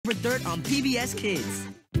October 3rd on PBS Kids.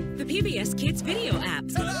 The PBS Kids video app.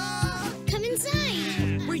 Come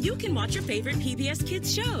inside. Where you can watch your favorite PBS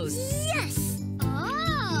Kids shows. Yes.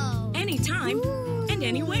 Oh. Anytime and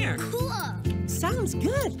anywhere. Cool. Sounds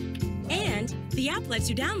good. And the app lets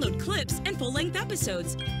you download clips and full-length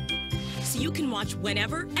episodes, so you can watch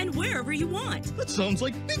whenever and wherever you want. That sounds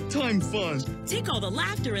like big-time fun. Take all the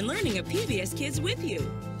laughter and learning of PBS Kids with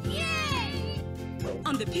you. Yay!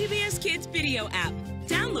 On the PBS Kids video app.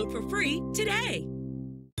 Download for free today.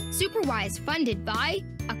 Superwhy is funded by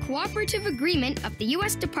a cooperative agreement of the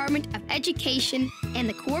U.S. Department of Education and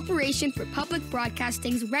the Corporation for Public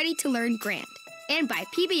Broadcasting's Ready to Learn grant, and by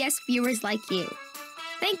PBS viewers like you.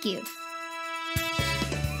 Thank you.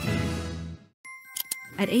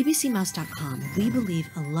 At abcmouse.com, we believe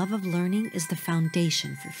a love of learning is the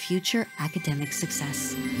foundation for future academic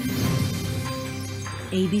success.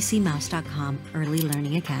 abcmouse.com Early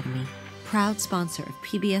Learning Academy, proud sponsor of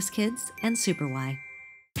PBS Kids and Superwhy.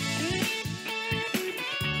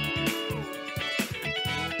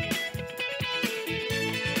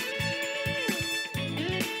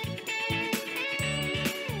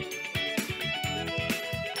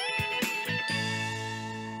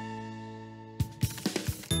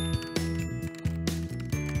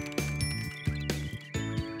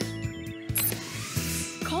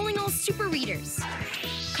 Calling all super readers.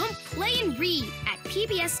 Come play and read at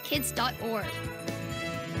pbskids.org.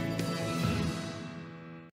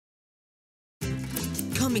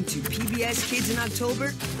 Coming to PBS Kids in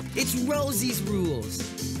October, it's Rosie's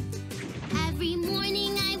Rules. Every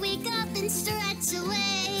morning I wake up and stretch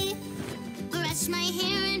away. Brush my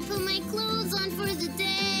hair and put my clothes on for the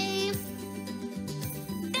day.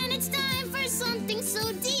 Then it's time for something so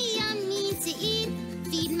yummy to eat.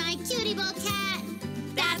 Feed my cutie ball cat.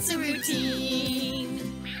 That's a routine.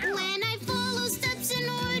 When I follow steps in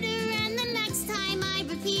order and the next time I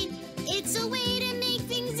repeat, it's a way to make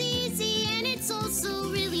things easy and it's also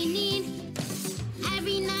really neat.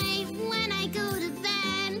 Every night when I go to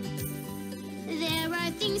bed, there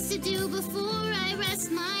are things to do before I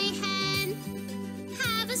rest my head.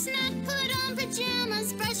 Have a snack, put on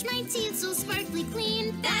pajamas, brush my teeth so sparkly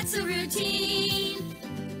clean. That's a routine.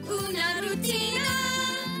 Una rutina.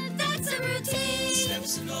 That's a routine.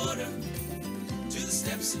 Steps in order. Do the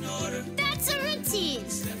steps in order. That's a routine.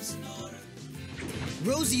 Steps in order.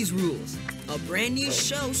 Rosie's Rules, a brand new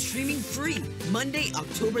show streaming free Monday,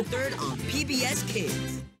 October 3rd on PBS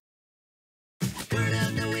Kids. Word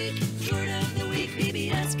of the week,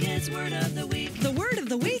 PBS Kids Word of the Week. The word of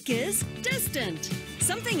the week is distant.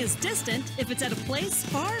 Something is distant if it's at a place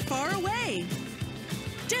far, far away.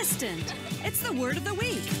 Distant. It's the word of the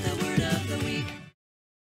week. The Word of the Week.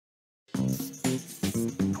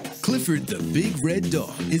 Clifford the Big Red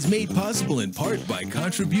Dog is made possible in part by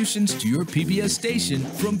contributions to your PBS station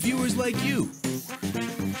from viewers like you.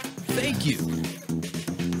 Thank you.